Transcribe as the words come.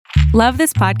Love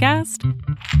this podcast?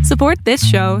 Support this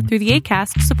show through the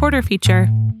Acast supporter feature.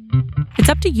 It's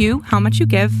up to you how much you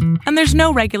give, and there's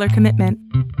no regular commitment.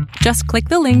 Just click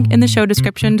the link in the show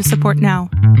description to support now.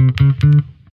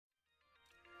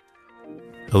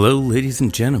 Hello, ladies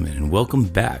and gentlemen, and welcome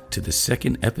back to the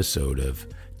second episode of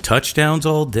Touchdowns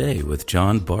All Day with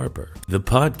John Barber, the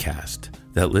podcast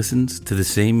that listens to the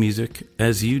same music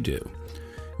as you do.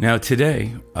 Now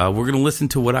today, we're going to listen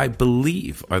to what I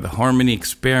believe are the harmony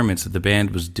experiments that the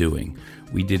band was doing.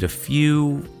 We did a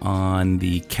few on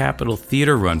the Capitol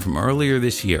Theater run from earlier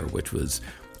this year, which was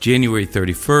January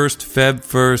 31st, Feb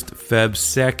 1st, Feb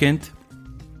 2nd.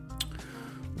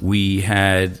 We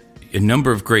had a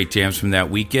number of great jams from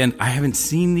that weekend. I haven't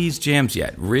seen these jams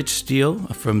yet. Rich Steele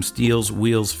from Steele's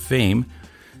Wheels fame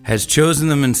has chosen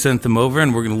them and sent them over,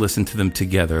 and we're going to listen to them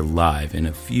together live in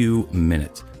a few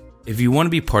minutes. If you want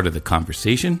to be part of the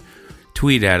conversation,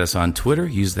 tweet at us on Twitter.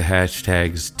 Use the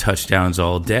hashtags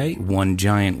touchdownsallday, one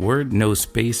giant word, no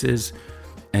spaces,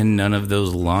 and none of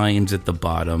those lines at the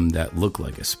bottom that look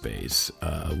like a space.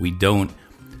 We don't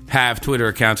have Twitter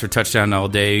accounts for Touchdown All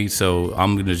Day, so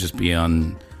I'm going to just be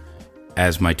on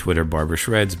as my Twitter Barber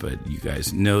Shreds, but you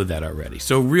guys know that already.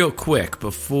 So real quick,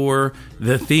 before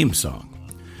the theme song,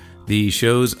 the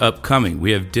show's upcoming.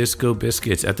 We have Disco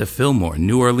Biscuits at the Fillmore,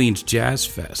 New Orleans Jazz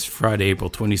Fest, Friday, April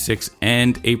 26th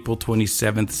and April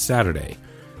 27th, Saturday.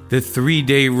 The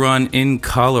 3-day run in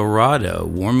Colorado,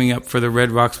 warming up for the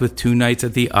Red Rocks with 2 nights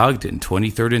at the Ogden,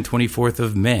 23rd and 24th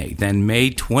of May. Then May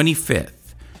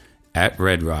 25th at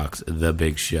Red Rocks, the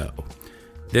big show.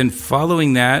 Then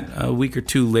following that, a week or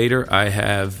two later, I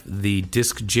have the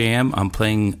Disc Jam. I'm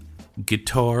playing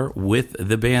guitar with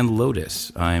the band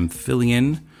Lotus. I'm filling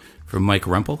in for Mike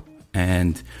Rempel.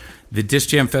 And the Disc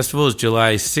Jam Festival is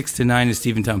July 6 to 9 in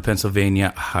Stephentown,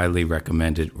 Pennsylvania. Highly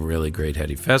recommended. Really great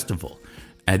heady festival.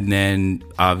 And then,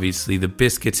 obviously, the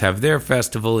Biscuits have their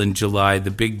festival in July.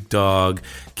 The Big Dog,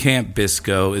 Camp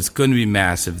Bisco. It's going to be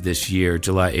massive this year,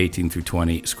 July 18 through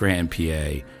 20, Scranton,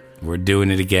 PA. We're doing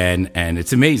it again, and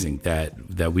it's amazing that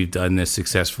we've done this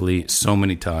successfully so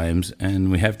many times.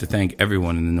 And we have to thank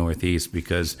everyone in the Northeast,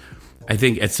 because I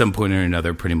think at some point or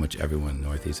another, pretty much everyone in the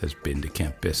Northeast has been to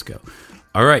Camp Bisco.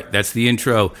 All right, that's the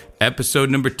intro. Episode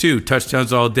number 2,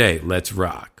 Touchdowns All Day. Let's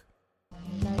rock.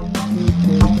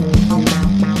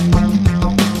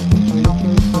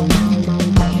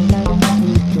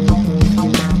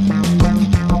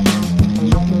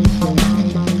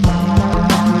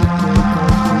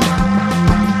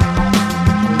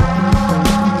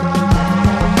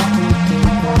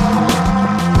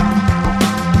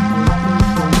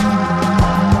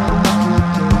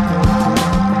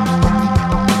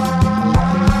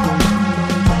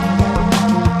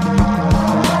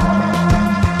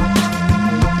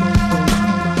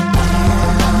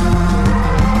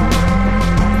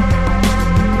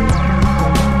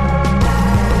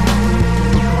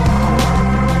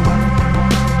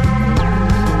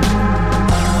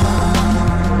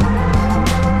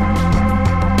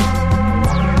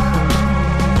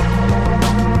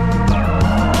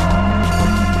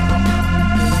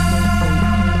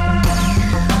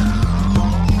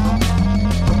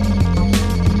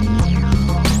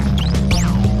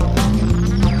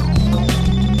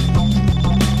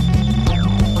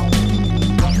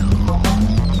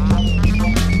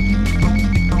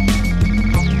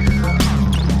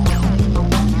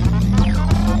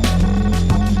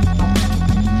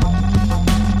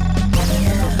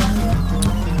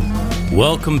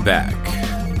 Welcome back.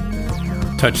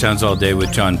 Touchdowns All Day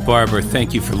with John Barber.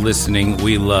 Thank you for listening.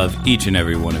 We love each and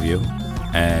every one of you.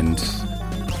 And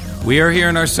we are here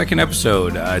in our second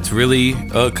episode. It's really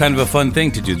kind of a fun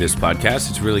thing to do this podcast.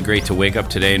 It's really great to wake up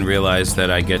today and realize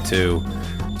that I get to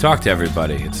talk to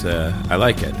everybody. I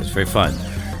like it. It's very fun.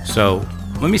 So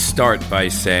let me start by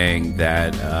saying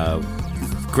that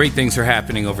great things are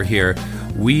happening over here.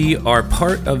 We are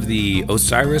part of the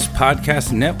Osiris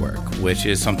Podcast Network, which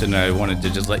is something that I wanted to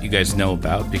just let you guys know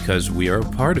about because we are a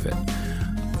part of it.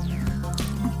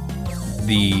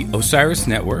 The Osiris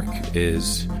Network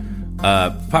is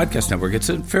a podcast network. It's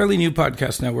a fairly new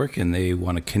podcast network, and they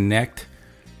want to connect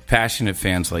passionate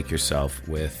fans like yourself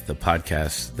with the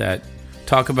podcasts that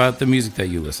talk about the music that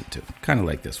you listen to. Kind of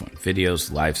like this one.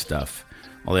 Videos, live stuff,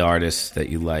 all the artists that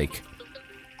you like.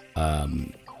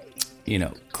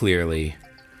 Clearly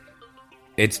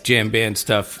it's jam band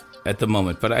stuff at the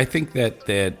moment, but I think that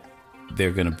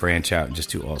they're going to branch out and just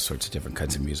do all sorts of different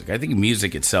kinds of music. I think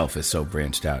music itself is so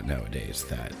branched out nowadays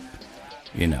that,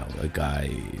 a guy,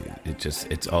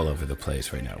 it's all over the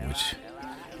place right now, which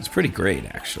It's pretty great,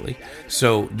 actually.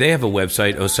 So they have a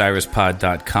website,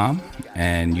 osirispod.com,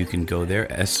 and you can go there,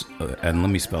 and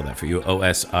let me spell that for you,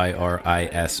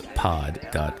 OSIRIS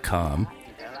pod.com.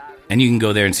 And you can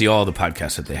go there and see all the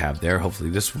podcasts that they have there. Hopefully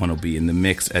this one will be in the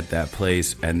mix at that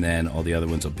place, and then all the other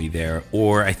ones will be there.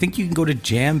 Or I think you can go to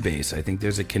Jambase. I think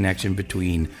there's a connection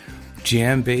between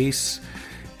Jambase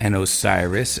and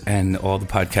Osiris, and all the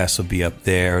podcasts will be up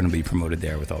there and will be promoted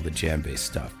there with all the Jambase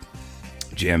stuff.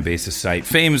 Jambase's site,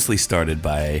 famously started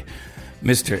by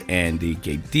Mr. Andy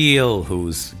Gaydiel,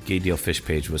 whose Gaydiel Fish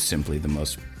page was simply the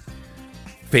most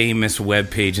famous web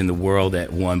page in the world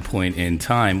at one point in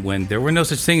time when there were no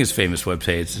such thing as famous web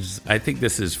pages. I think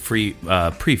this is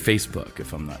pre-Facebook,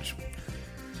 if I'm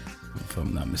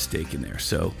not mistaken there.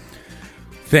 So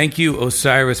thank you,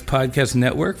 Osiris Podcast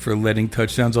Network, for letting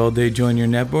Touchdowns All Day join your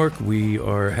network. We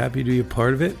are happy to be a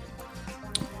part of it.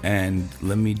 And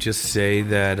let me just say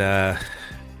that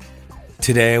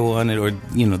today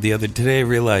I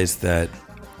realized that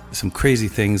some crazy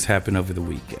things happened over the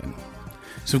weekend.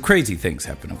 So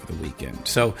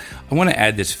I want to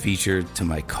add this feature to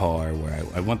my car where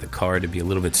I want the car to be a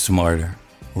little bit smarter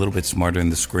in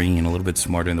the screen, a little bit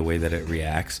smarter in the way that it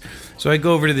reacts. So I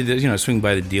go over to swing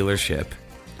by the dealership,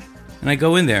 and I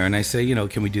go in there and I say,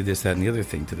 can we do this, that, and the other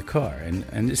thing to the car?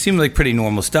 And it seemed like pretty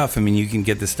normal stuff. I mean, you can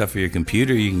get this stuff for your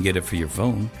computer, you can get it for your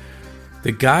phone.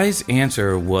 The guy's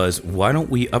answer was, why don't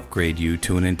we upgrade you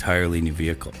to an entirely new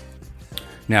vehicle?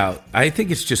 Now, I think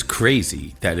it's just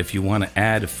crazy that if you want to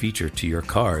add a feature to your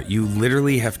car, you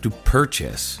literally have to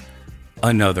purchase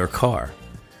another car.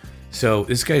 So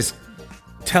this guy's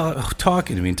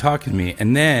talking to me,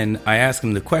 and then I ask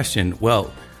him the question,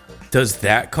 well, does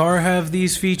that car have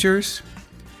these features?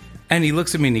 And he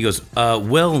looks at me and he goes,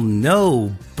 well,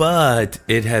 no, but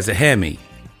it has a Hemi.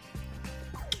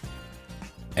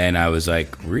 And I was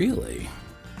like, really?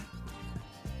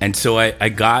 And so I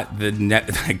got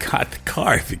the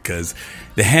car because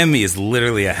the Hemi is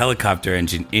literally a helicopter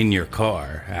engine in your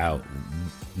car.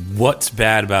 What's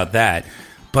bad about that?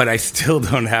 But I still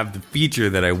don't have the feature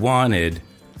that I wanted.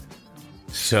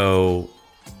 So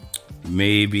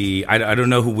maybe I don't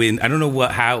know who wins. I don't know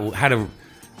how to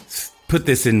put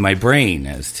this in my brain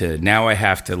as to now I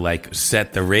have to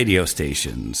set the radio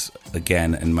stations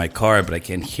again in my car, but I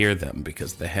can't hear them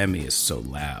because the Hemi is so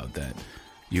loud that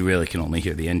you really can only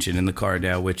hear the engine in the car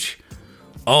now, which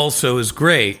also is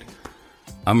great.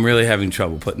 I'm really having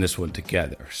trouble putting this one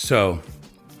together. So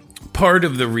part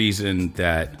of the reason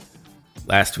that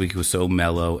last week was so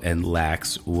mellow and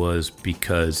lax was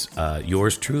because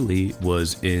yours truly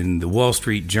was in the Wall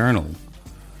Street Journal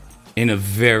in a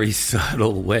very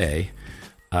subtle way.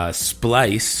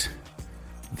 Splice,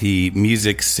 the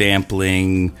music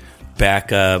sampling,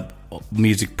 backup,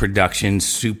 music production,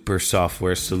 super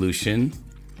software solution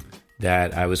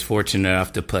that I was fortunate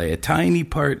enough to play a tiny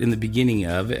part in the beginning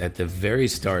of, at the very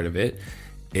start of it,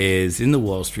 is in the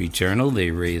Wall Street Journal.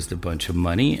 They raised a bunch of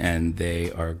money, and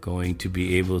they are going to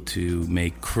be able to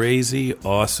make crazy,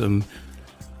 awesome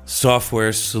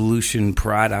software solution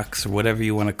products, or whatever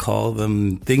you want to call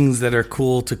them, things that are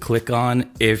cool to click on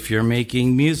if you're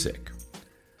making music.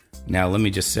 Now, let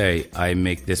me just say, I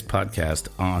make this podcast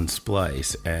on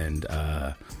Splice, and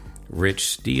Rich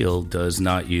Steele does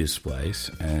not use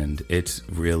Splice, and it's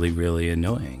really, really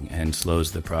annoying and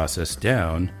slows the process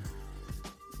down.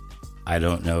 I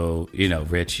don't know,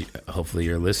 Rich, hopefully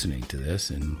you're listening to this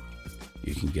and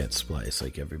you can get Splice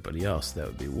like everybody else. That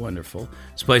would be wonderful.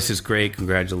 Splice is great.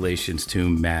 Congratulations to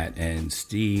Matt and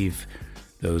Steve.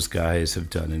 Those guys have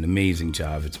done an amazing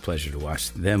job. It's a pleasure to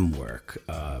watch them work.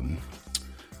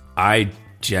 I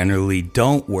generally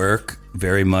don't work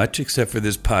very much except for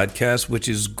this podcast, which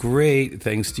is great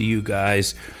thanks to you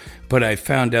guys. But I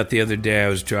found out the other day I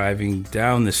was driving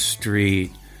down the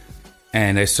street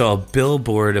and I saw a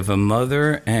billboard of a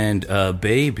mother and a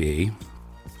baby,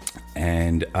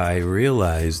 and I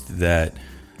realized that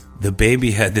the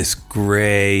baby had this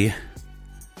gray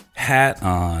hat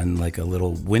on, like a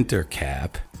little winter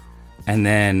cap. And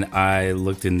then I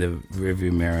looked in the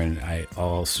rearview mirror and I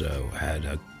also had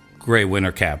a gray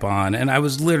winter cap on, and I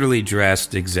was literally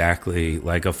dressed exactly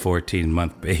like a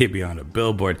 14-month baby on a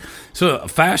billboard. So a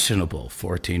fashionable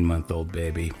 14-month-old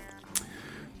baby,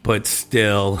 but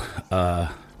still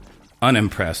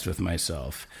unimpressed with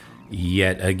myself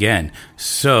yet again.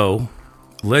 So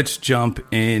let's jump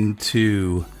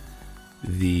into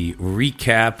the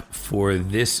recap for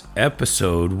this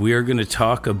episode. We are going to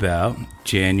talk about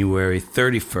January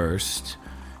 31st,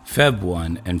 Feb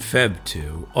 1 and Feb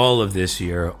 2, all of this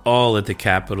year, all at the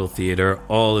Capitol Theater,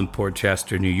 all in Port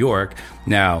Chester, New York.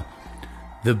 Now,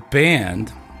 the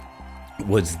band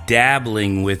was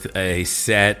dabbling with a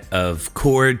set of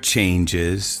chord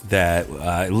changes that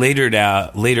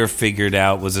later figured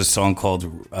out was a song called,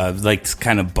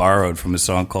 kind of borrowed from a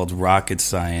song called Rocket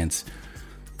Science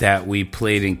that we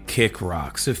played in Kick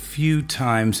Rocks a few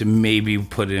times and maybe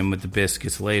put it in with the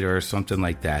Biscuits later or something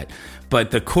like that.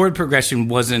 But the chord progression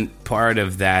wasn't part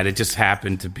of that. It just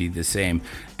happened to be the same.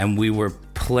 And we were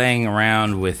playing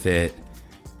around with it.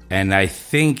 And I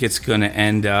think it's going to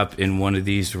end up in one of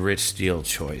these Rich Steele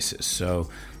choices. So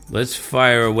let's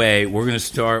fire away. We're going to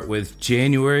start with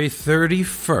January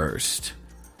 31st,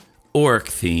 Orc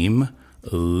theme,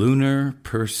 Lunar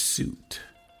Pursuit.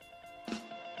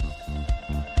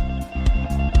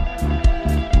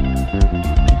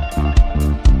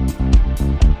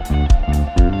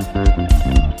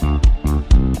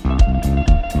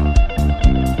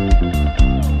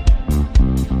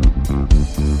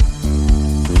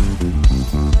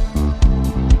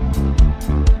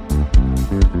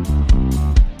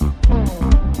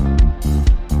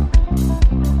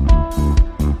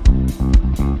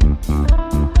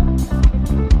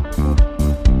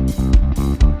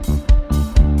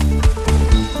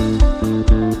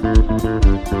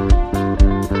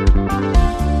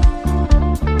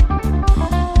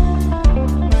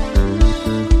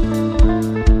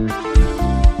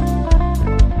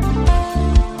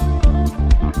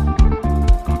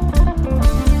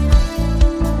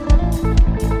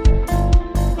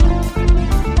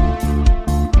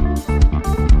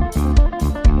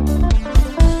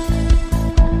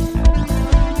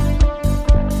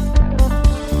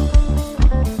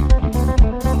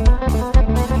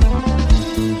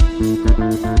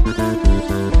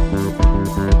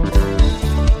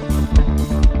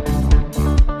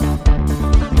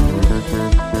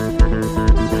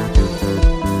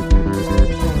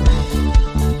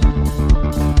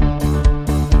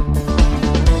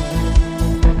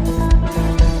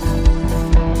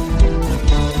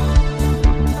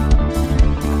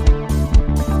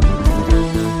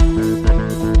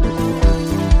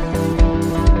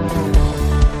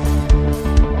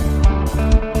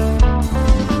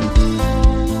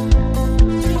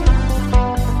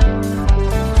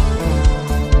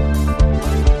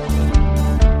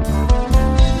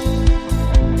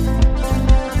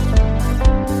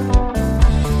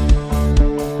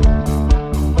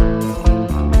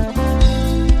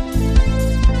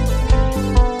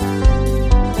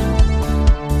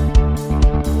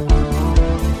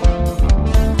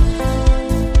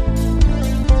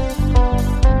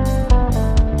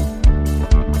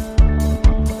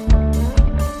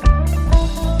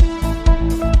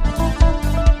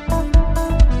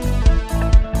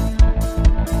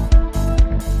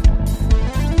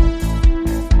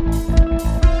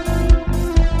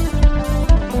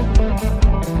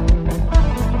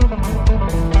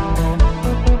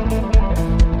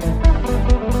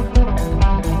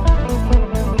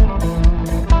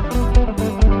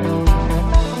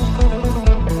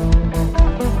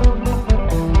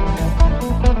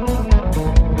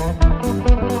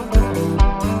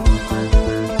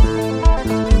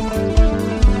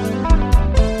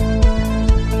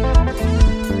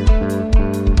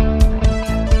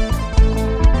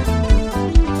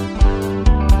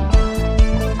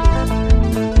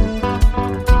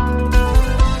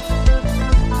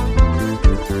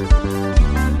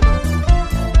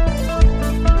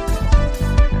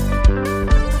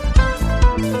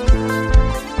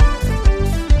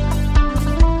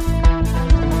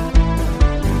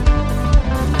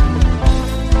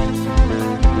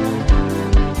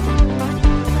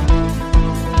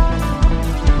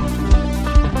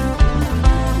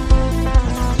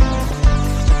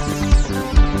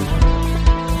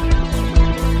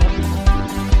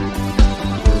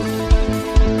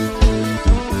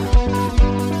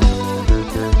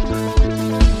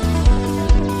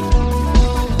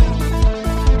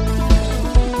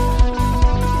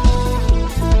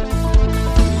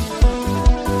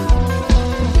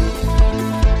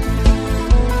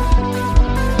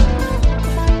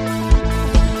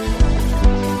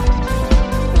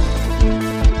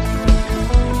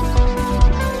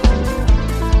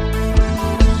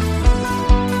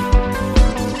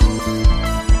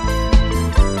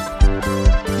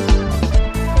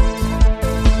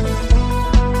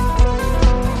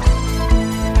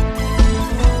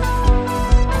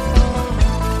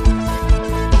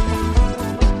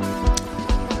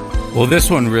 Well,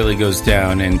 this one really goes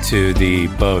down into the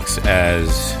books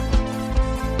as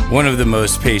one of the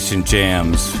most patient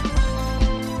jams.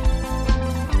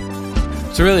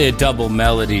 It's really a double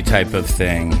melody type of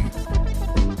thing.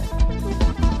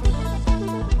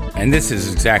 And this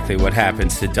is exactly what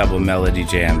happens to double melody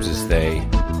jams, is they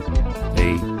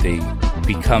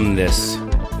become this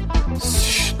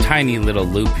tiny little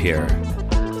loop here,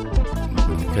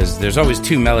 because there's always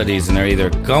two melodies and they're either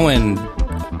going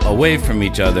away from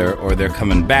each other or they're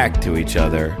coming back to each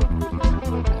other,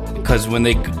 because when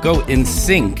they go in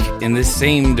sync in the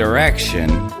same direction,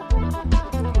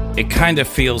 it kind of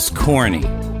feels corny.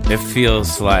 It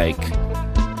feels like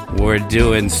we're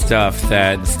doing stuff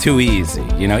that's too easy,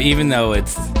 you know, even though it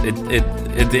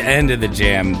at the end of the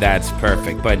jam, that's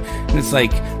perfect. But it's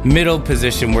like middle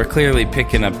position, we're clearly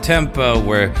picking up tempo,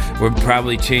 we're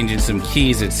probably changing some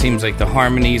keys. It seems like the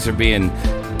harmonies are being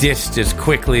ditched as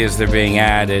quickly as they're being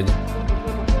added.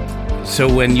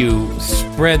 So when you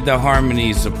spread the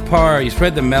harmonies apart, you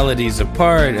spread the melodies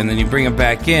apart, and then you bring them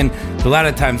back in, a lot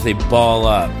of times they ball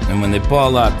up. And when they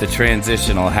ball up, the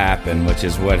transition will happen, which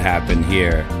is what happened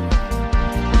here.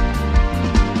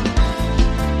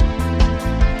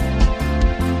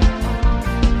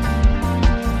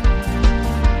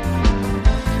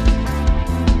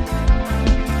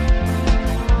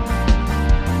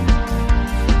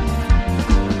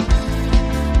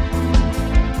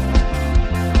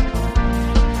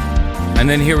 And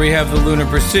then here we have the Lunar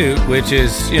Pursuit, which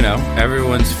is, you know,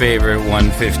 everyone's favorite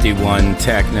 151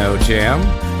 techno jam.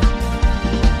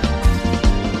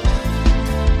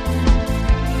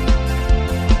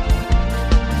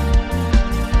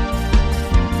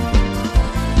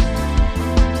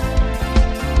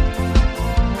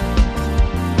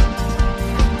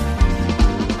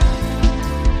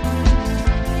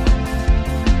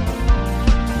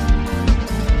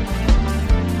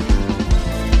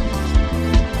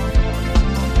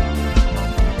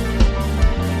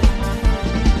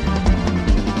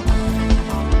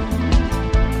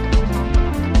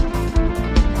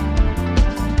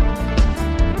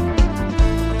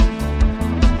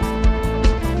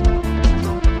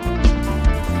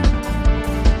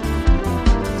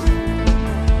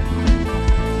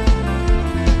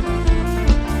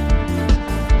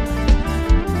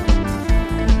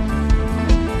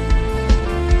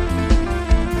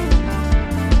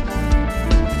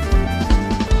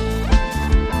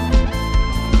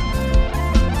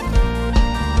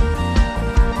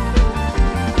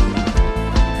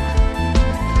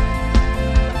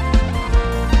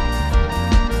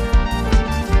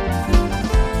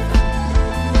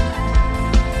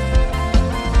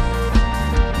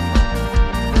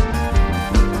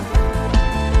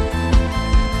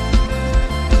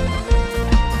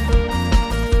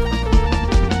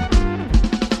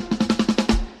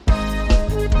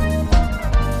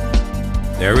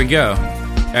 There we go.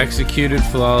 Executed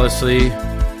flawlessly.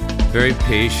 Very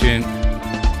patient.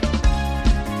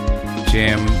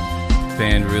 Jam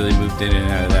band really moved in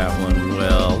and out of that one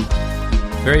well.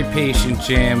 Very patient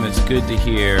jam. It's good to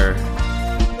hear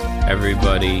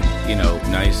everybody, you know,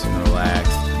 nice and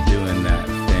relaxed doing that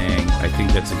thing. I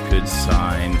think that's a good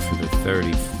sign for the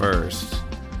 31st.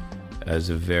 As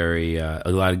a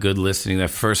lot of good listening. That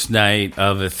first night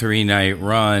of a 3-night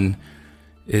run.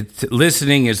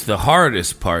 Listening is the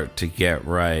hardest part to get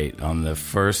right on the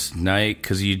first night,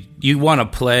 because you want to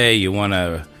play, you want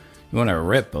to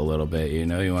rip a little bit, you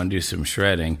know, you want to do some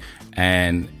shredding,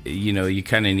 and you know you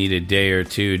kind of need a day or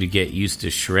two to get used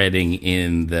to shredding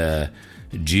in the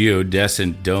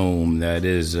geodescent dome that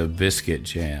is a biscuit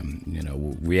jam. You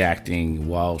know, reacting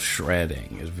while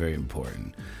shredding is very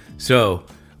important. So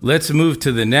let's move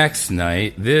to the next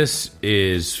night. This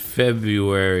is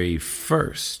February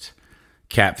 1st.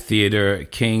 Cap Theater,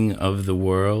 King of the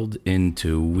World,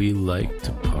 into We Like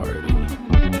to Party.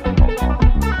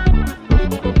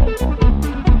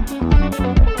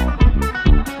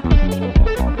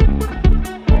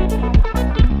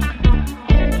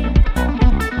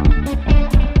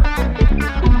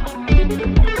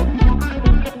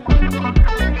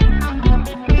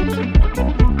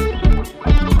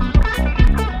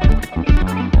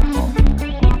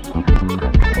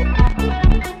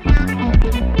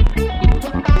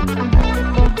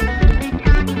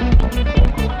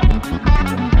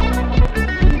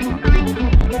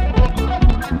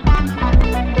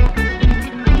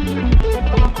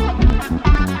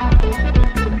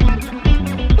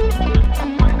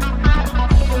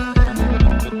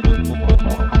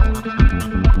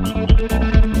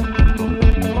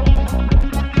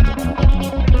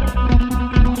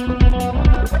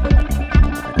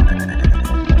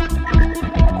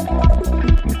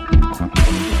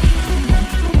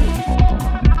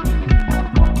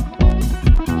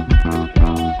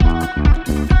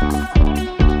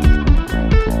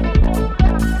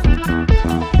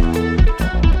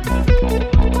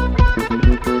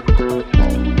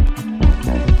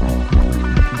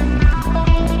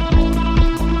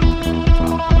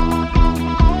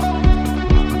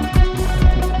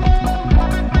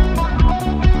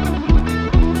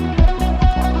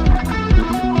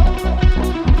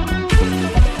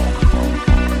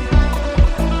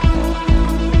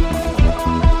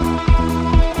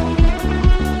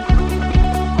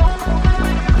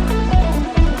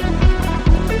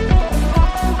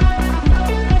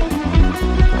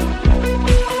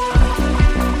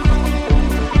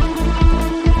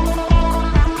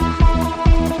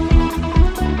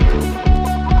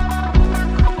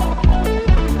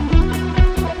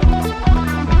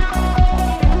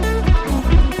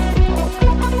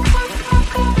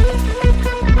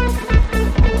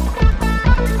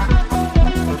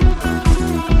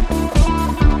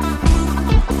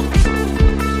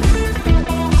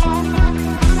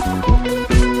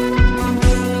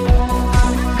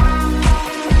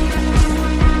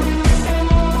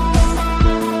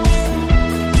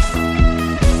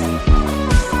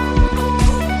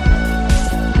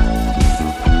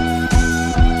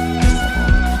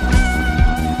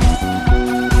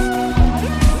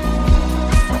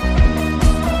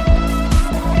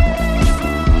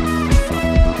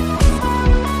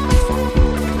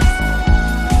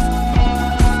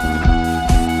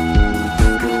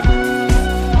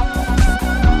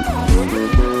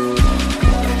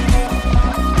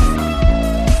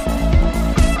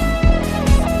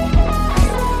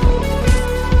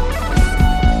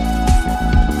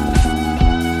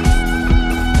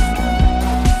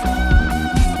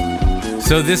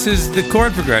 So this is the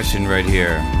chord progression right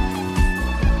here.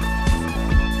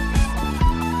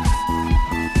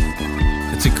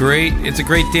 It's a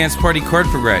great dance party chord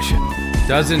progression.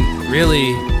 Doesn't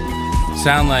really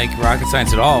sound like rocket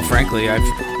science at all, frankly.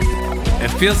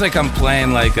 It feels like I'm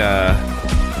playing like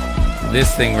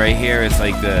this thing right here is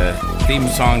like the theme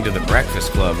song to The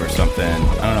Breakfast Club or something.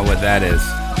 I don't know what that is.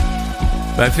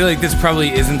 But I feel like this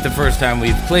probably isn't the first time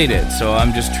we've played it, so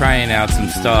I'm just trying out some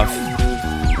stuff.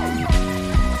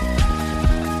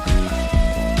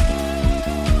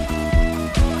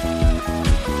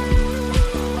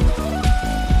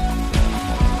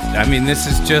 I mean, this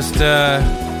is just,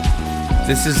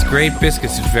 this is great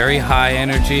Biscuits. It's very high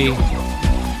energy.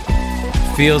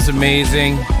 Feels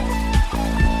amazing.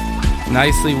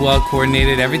 Nicely well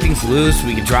coordinated. Everything's loose.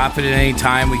 We can drop it at any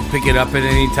time. We can pick it up at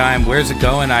any time. Where's it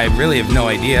going? I really have no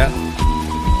idea.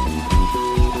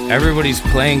 Everybody's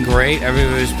playing great.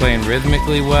 Everybody's playing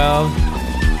rhythmically well.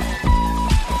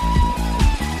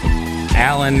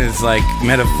 Alan is like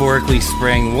metaphorically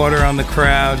spraying water on the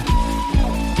crowd.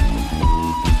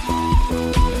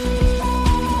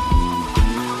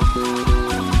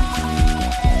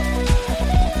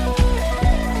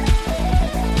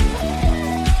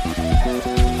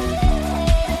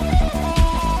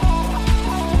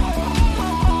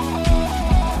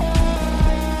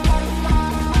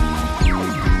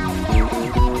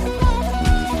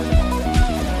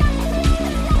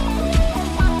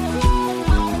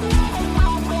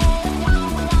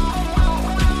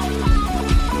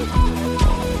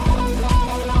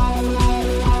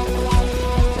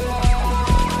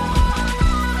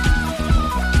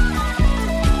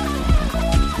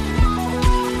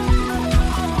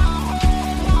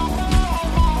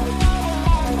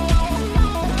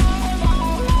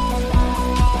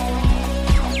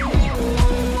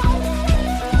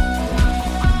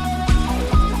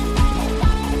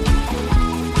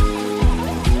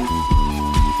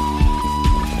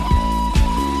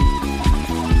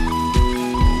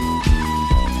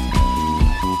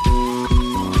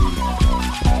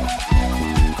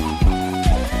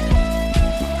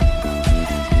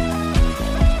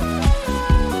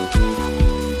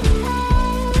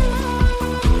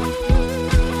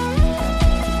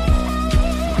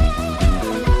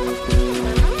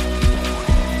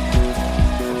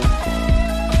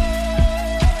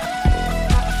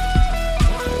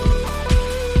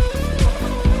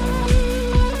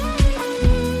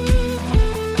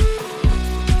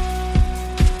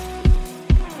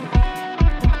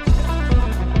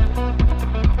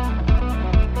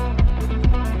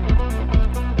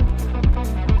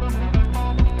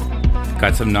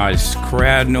 Got some nice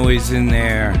crowd noise in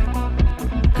there.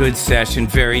 Good session,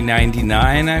 very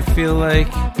 99, I feel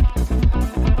like.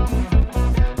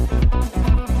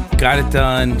 Got it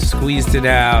done, squeezed it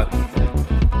out.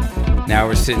 Now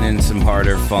we're sitting in some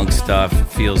harder funk stuff.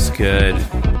 Feels good.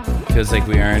 Feels like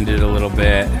we earned it a little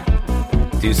bit.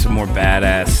 Do some more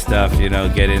badass stuff, you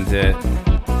know, get into it.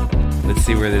 Let's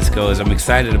see where this goes. I'm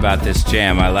excited about this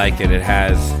jam. I like it. It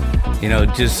has, you know,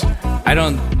 just,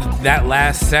 that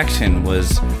last section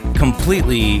was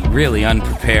completely, really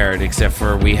unprepared, except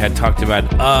for we had talked about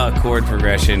a chord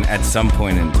progression at some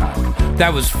point in time.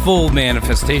 That was full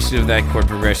manifestation of that chord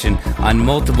progression on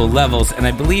multiple levels, and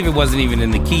I believe it wasn't even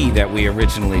in the key that we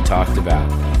originally talked about.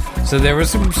 So there was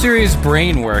some serious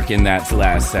brain work in that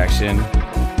last section,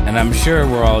 and I'm sure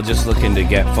we're all just looking to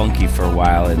get funky for a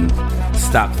while and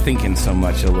stop thinking so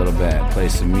much a little bit, play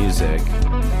some music.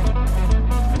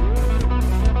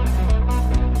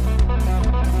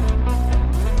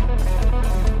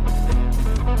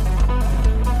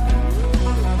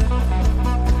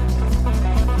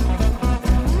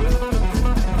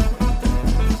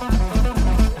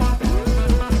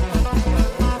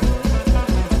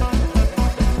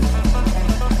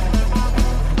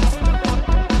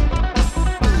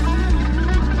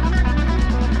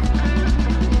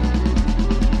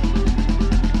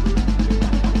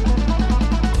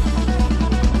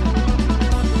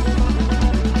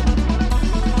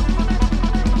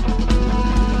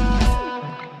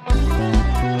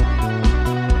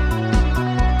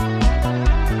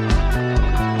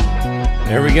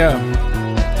 There we go.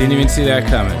 Didn't even see that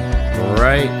coming.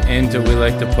 Right into We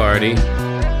Like to Party.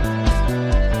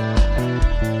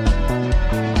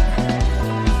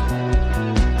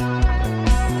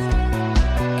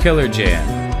 Killer jam.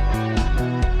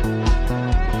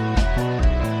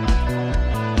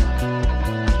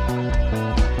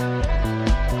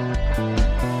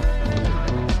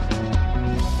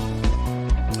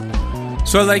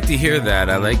 So I like to hear that.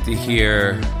 I like to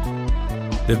hear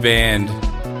the band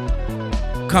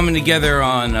coming together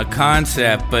on a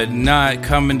concept, but not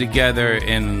coming together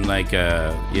in like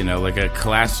a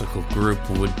classical group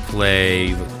would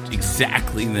play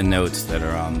exactly the notes that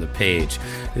are on the page.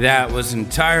 That was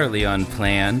entirely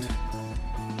unplanned,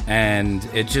 and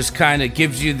it just kind of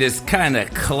gives you this kind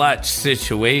of clutch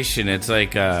situation. It's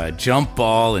like a jump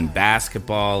ball in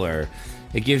basketball, or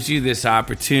it gives you this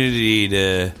opportunity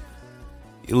to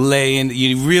lay in.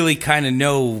 You really kind of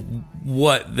know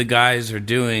what the guys are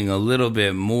doing a little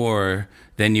bit more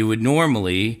than you would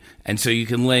normally, and so you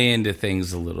can lay into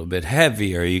things a little bit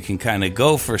heavier. You can kind of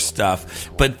go for stuff,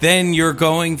 but then you're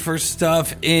going for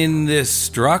stuff in this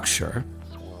structure,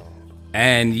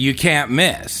 and you can't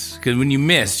miss, because when you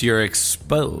miss, you're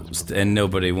exposed, and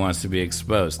nobody wants to be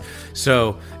exposed.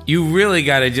 So you really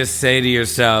got to just say to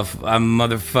yourself, I'm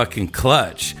motherfucking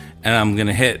clutch, and I'm going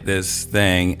to hit this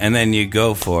thing, and then you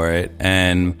go for it.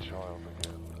 And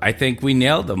I think we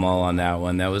nailed them all on that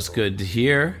one. That was good to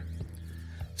hear.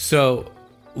 So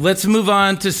let's move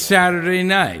on to Saturday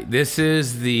night. This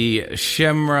is the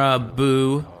Shemra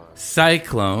Boo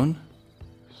Cyclone.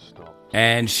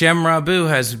 And Shemra Boo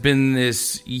has been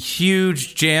this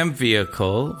huge jam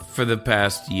vehicle for the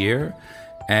past year.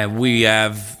 And we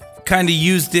have kind of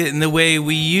used it in the way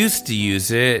we used to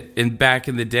use it back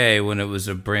in the day when it was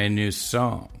a brand new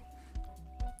song.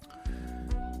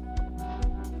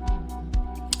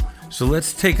 So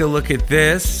let's take a look at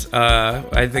this.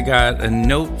 I got a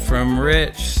note from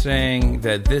Rich saying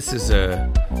that this is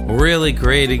a really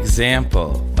great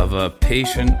example of a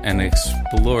patient and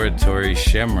exploratory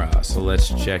Shemra. So let's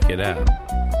check it out.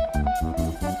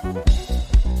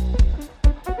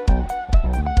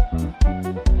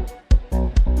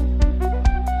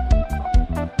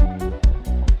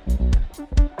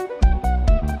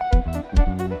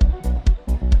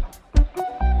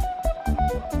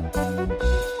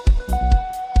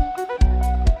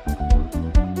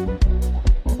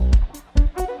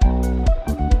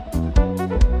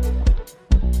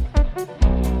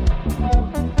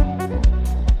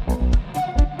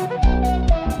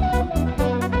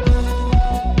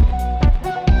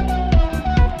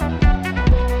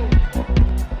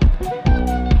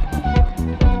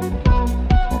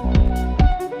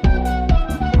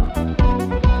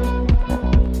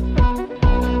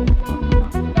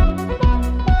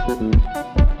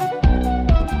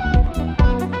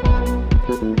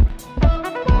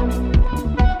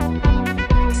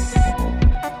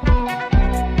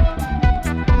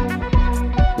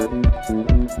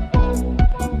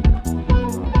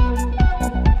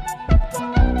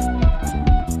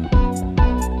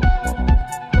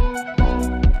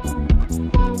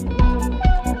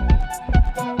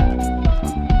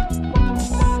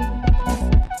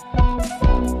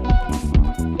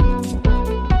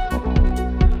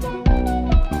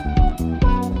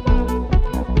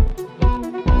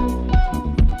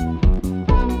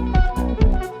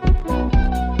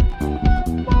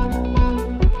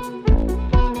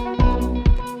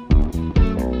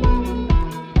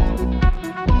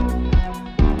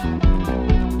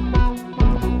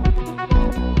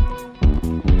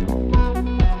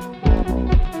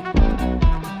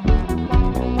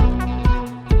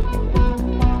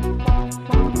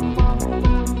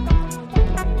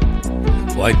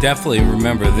 Well, I definitely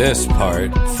remember this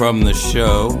part from the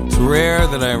show. It's rare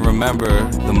that I remember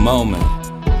the moment,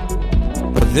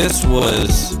 but this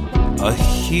was a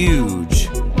huge,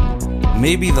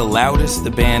 maybe the loudest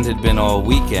the band had been all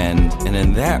weekend, and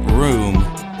in that room,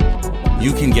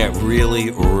 you can get really,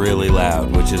 really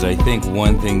loud, which is, I think,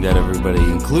 one thing that everybody,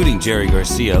 including Jerry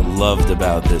Garcia, loved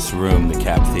about this room, the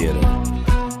Cap Theater,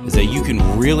 is that you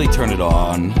can really turn it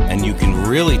on, and you can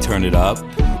really turn it up,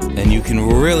 and you can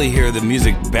really hear the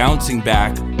music bouncing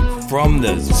back from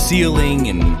the ceiling,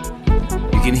 and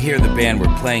you can hear the band.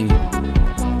 We're playing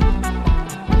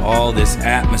all this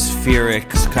atmospheric,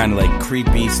 kind of like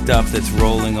creepy stuff that's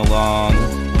rolling along,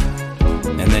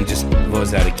 and then just, what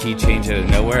was that, a key change out of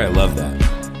nowhere? I love that.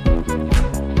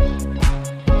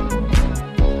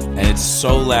 And it's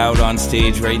so loud on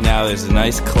stage right now. There's a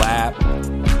nice clap.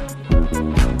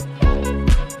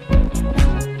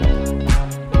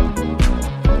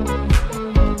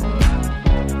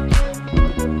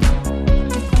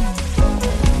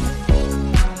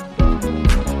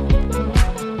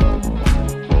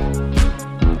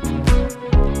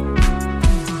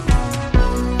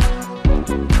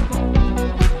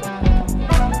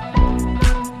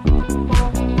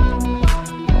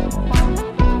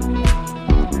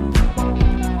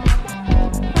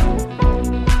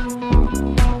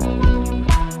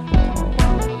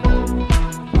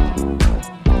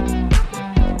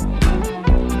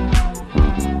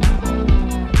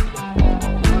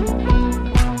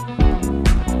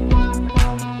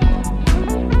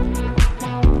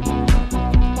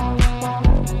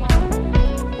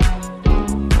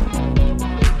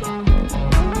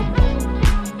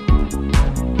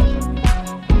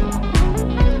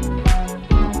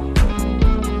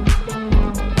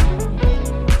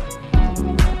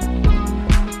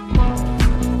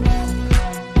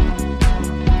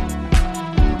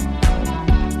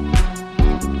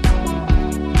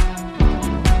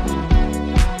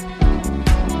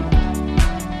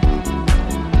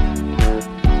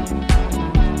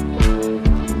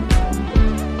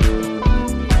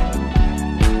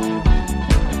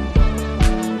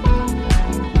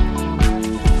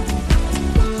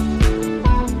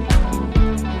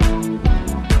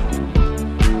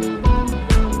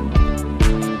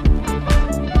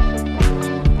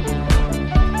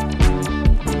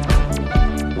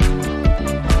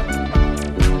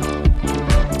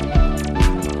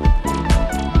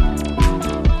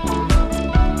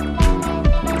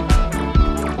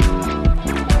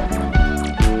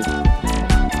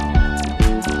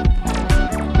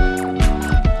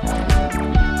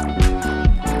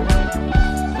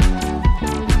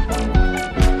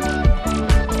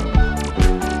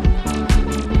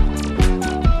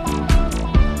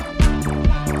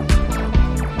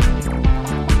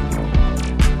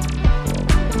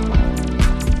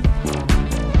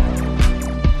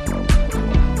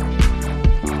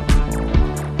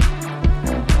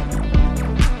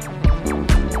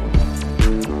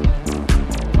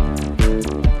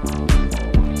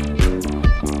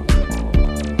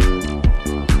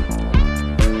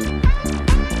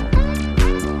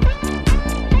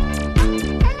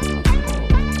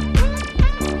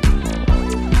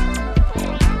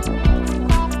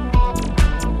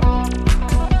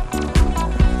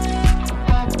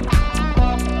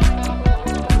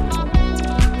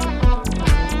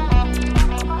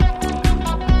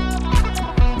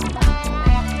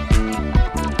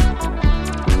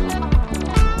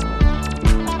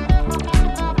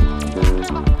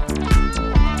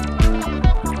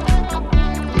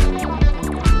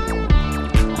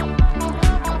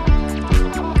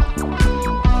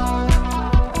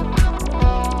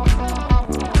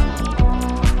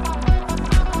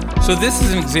 So this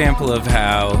is an example of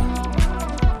how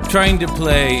trying to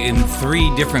play in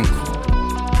 3 different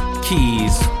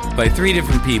keys by 3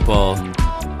 different people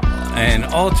and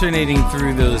alternating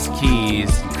through those keys,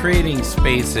 creating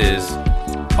spaces,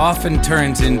 often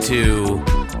turns into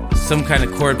some kind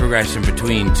of chord progression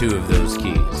between 2 of those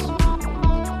keys.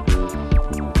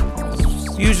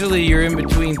 Usually you're in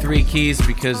between 3 keys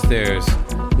because there's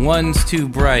one's too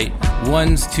bright,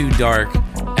 one's too dark,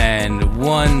 and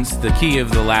one's the key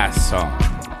of the last song.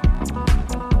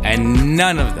 And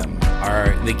none of them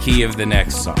are the key of the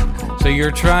next song. So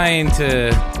you're trying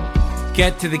to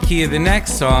get to the key of the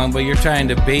next song, but you're trying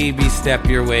to baby step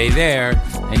your way there,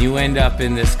 and you end up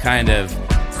in this kind of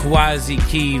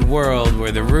quasi-keyed world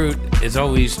where the root is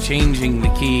always changing the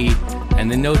key,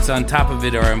 and the notes on top of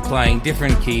it are implying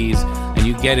different keys, and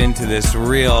you get into this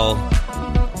real,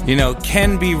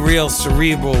 can be real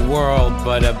cerebral world,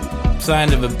 but a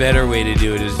sign of a better way to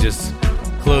do it is just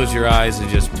close your eyes and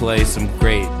just play some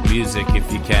great music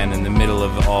if you can in the middle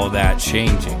of all that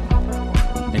changing.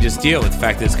 And just deal with the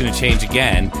fact that it's going to change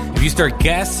again. If you start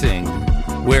guessing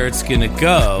where it's going to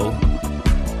go,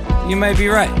 you might be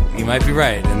right. You might be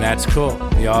right, and that's cool.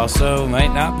 You also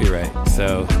might not be right.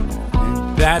 So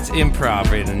that's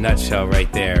improv in a nutshell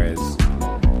right there.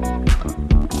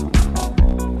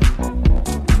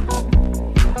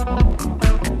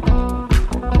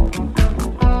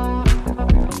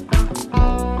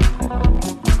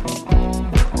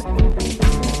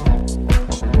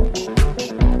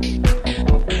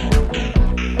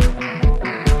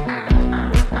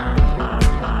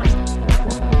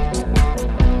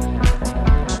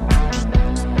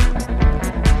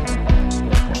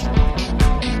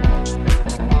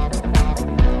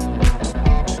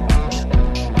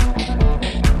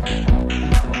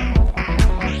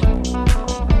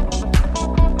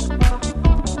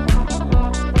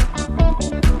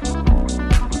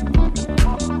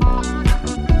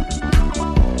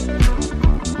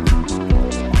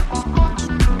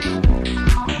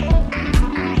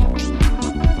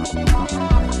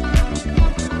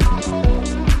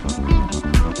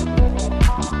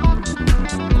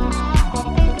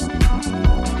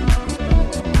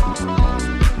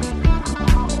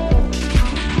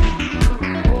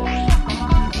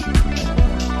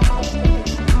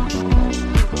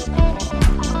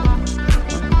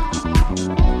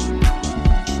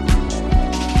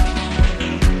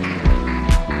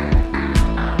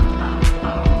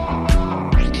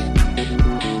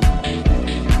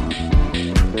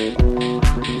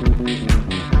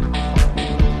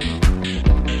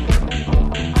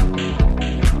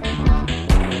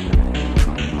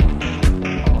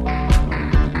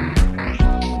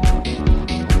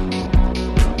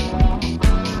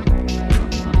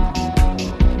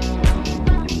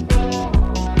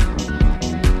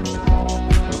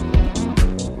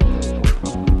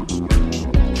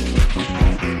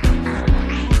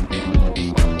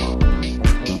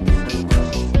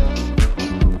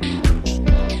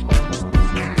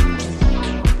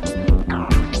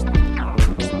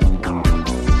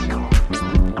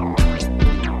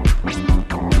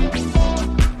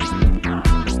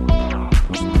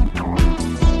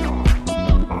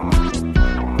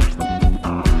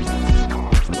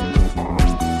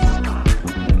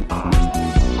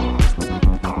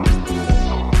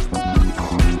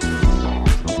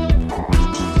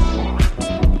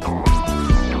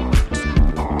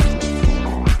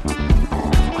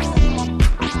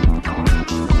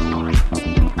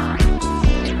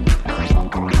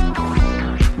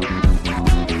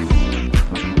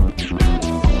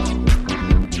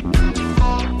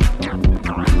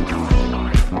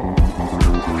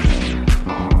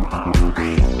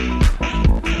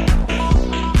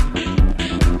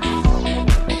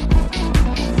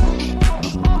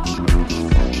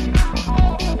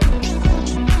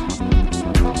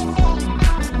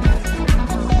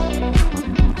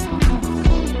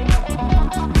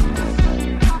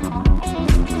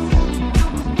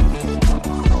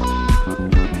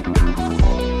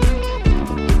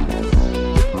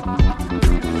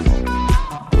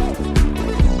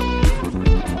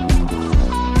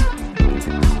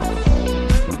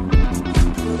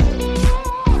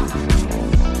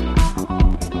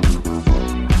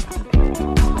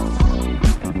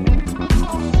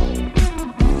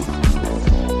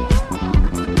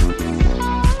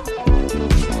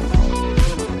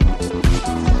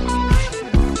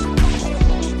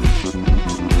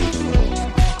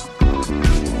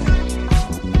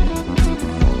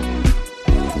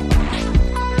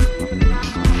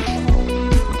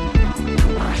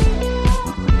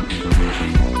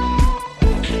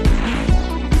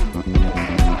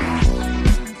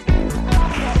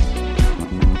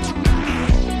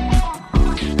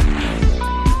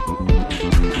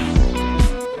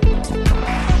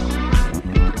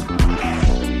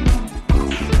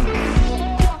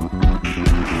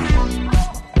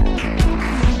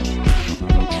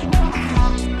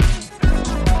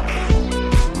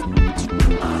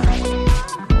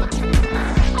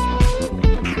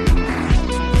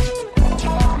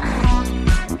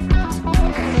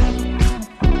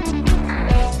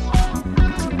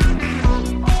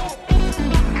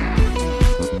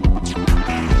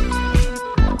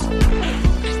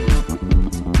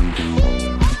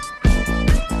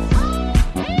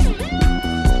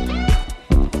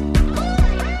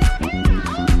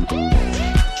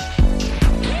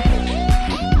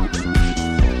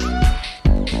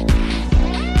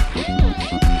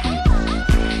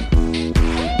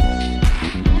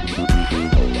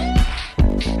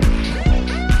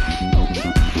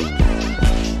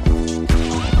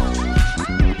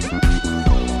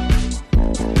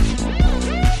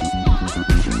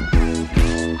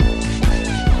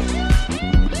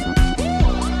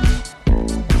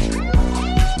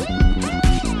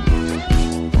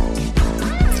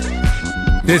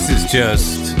 This is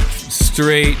just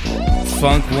straight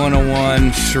Funk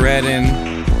 101 shredding.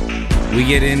 We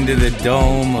get into the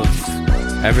dome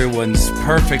of everyone's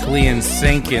perfectly in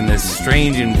sync in this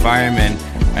strange environment,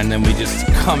 and then we just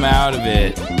come out of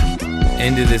it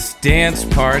into this dance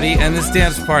party, and this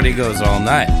dance party goes all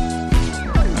night.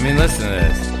 I mean, listen to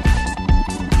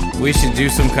this. We should do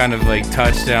some kind of like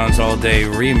Touchdowns All Day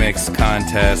remix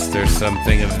contest or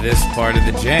something of this part of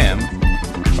the jam,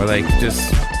 or like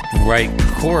just write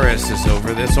choruses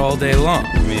over this all day long.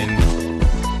 I mean,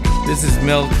 this is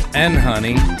Milk and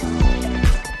Honey,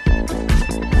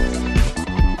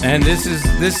 and this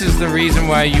is the reason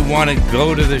why you want to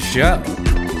go to the show.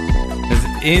 'Cause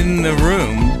in the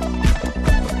room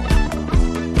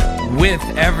with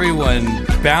everyone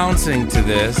bouncing to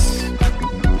this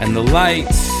and the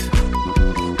lights,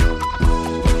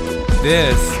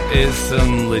 this is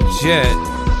some legit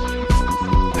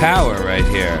power right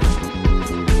here.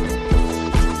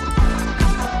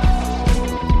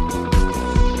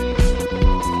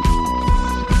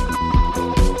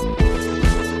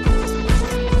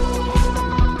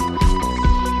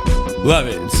 Love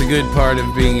it. It's a good part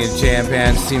of being a jam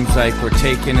band. Seems like we're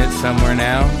taking it somewhere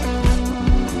now.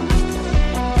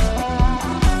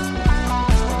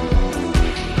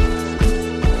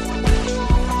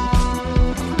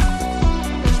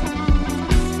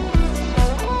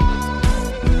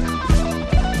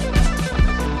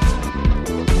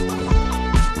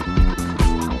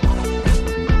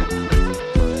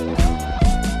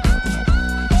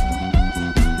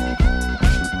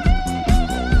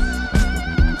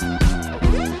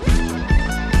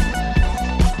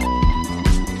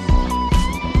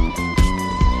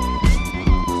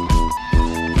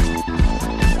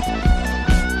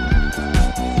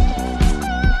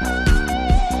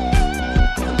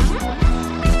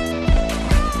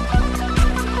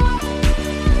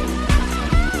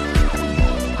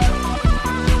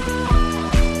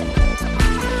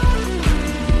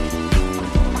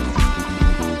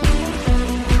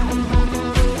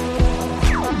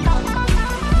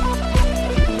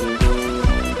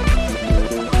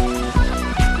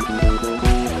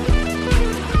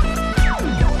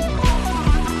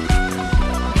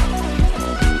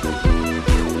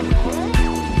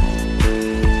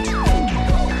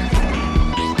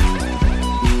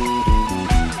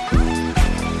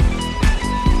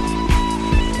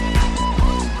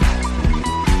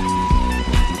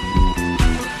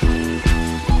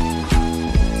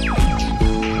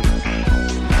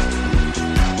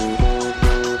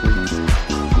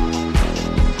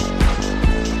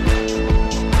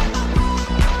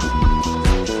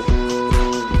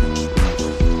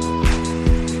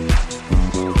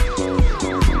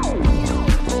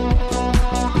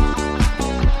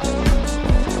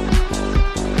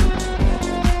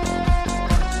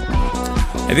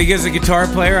 I think as a guitar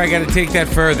player, I got to take that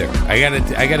further. I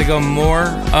got to go more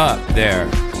up there.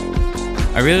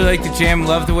 I really like the jam.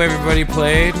 Love the way everybody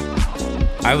played.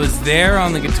 I was there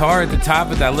on the guitar at the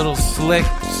top of that little slick,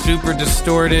 super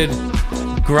distorted,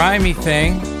 grimy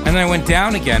thing, and then I went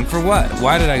down again. For what?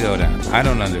 Why did I go down? I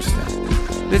don't understand.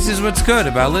 This is what's good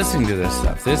about listening to this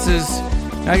stuff.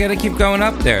 I got to keep going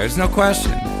up there. There's no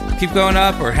question. Keep going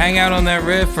up, or hang out on that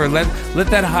riff, or let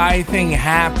that high thing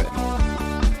happen.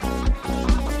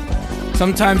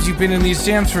 Sometimes you've been in these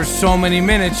jams for so many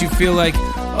minutes, you feel like,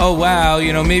 oh wow,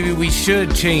 maybe we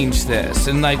should change this.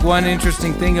 And like one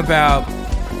interesting thing about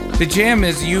the jam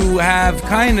is you have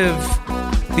kind of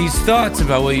these thoughts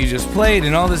about what you just played,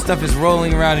 and all this stuff is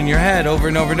rolling around in your head over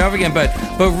and over and over again. But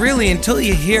really, until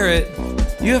you hear it,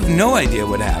 you have no idea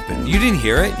what happened. You didn't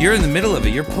hear it. You're in the middle of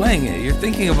it. You're playing it. You're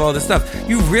thinking of all this stuff.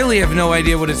 You really have no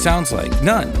idea what it sounds like.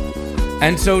 None.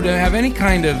 And so to have any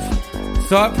kind of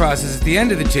thought process at the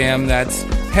end of the jam that's,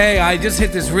 hey, I just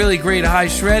hit this really great high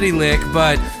shreddy lick,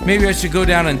 but maybe I should go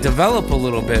down and develop a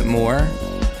little bit more.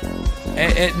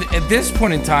 At this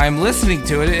point in time, listening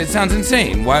to it, it sounds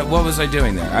insane. What was I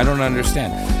doing there? I don't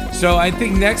understand. So I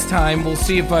think next time, we'll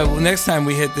see next time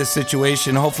we hit this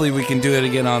situation, hopefully we can do it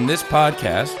again on this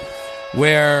podcast,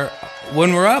 where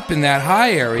when we're up in that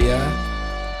high area,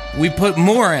 we put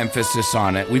more emphasis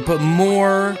on it. We put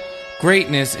more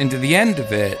greatness into the end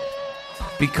of it,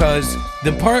 because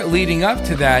the part leading up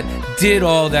to that did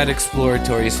all that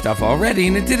exploratory stuff already,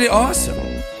 and it did it awesome.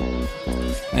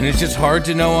 And it's just hard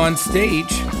to know on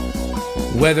stage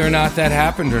whether or not that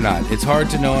happened or not. It's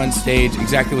hard to know on stage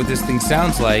exactly what this thing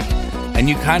sounds like, and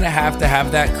you kind of have to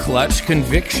have that clutch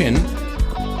conviction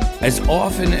as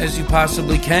often as you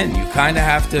possibly can. You kind of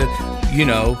have to,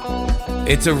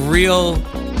 it's a real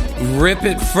rip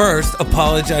it first,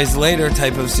 apologize later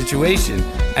type of situation.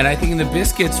 And I think in the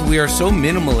Biscuits, we are so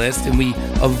minimalist and we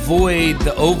avoid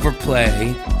the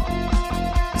overplay.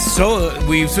 So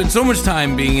we've spent so much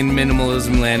time being in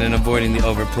minimalism land and avoiding the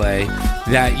overplay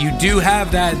that you do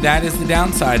have that. That is the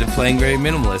downside of playing very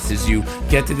minimalist, is you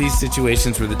get to these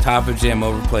situations where the top of jam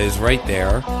overplay is right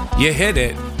there. You hit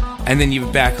it, and then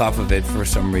you back off of it for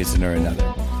some reason or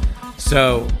another.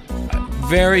 So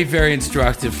very, very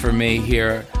instructive for me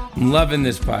here. I'm loving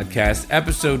this podcast.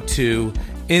 Episode 2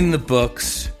 in the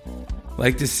books. I'd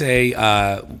like to say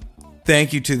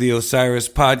thank you to the Osiris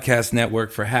Podcast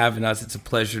Network for having us. It's a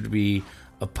pleasure to be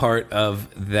a part of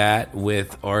that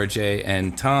with RJ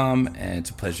and Tom, and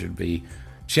it's a pleasure to be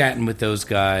chatting with those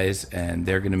guys, and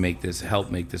they're going to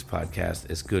help make this podcast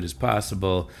as good as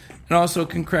possible. And also,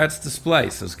 congrats to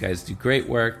Splice. Those guys do great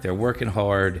work. They're working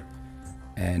hard,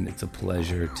 and it's a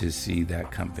pleasure to see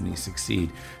that company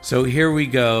succeed. So here we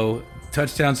go.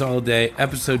 Touchdowns All Day,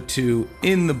 Episode 2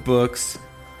 in the books.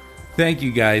 Thank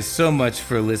you guys so much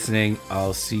for listening.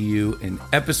 I'll see you in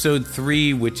Episode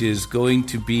 3, which is going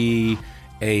to be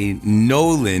a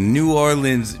New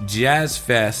Orleans Jazz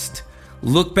Fest.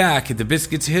 Look back at the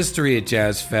Biscuits' history at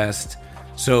Jazz Fest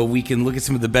so we can look at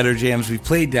some of the better jams we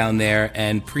played down there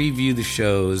and preview the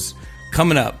shows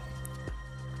coming up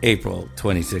April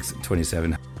 26th and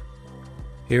 27th.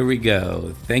 Here we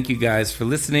go. Thank you guys for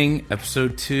listening.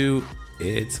 Episode 2,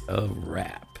 it's a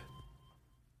wrap.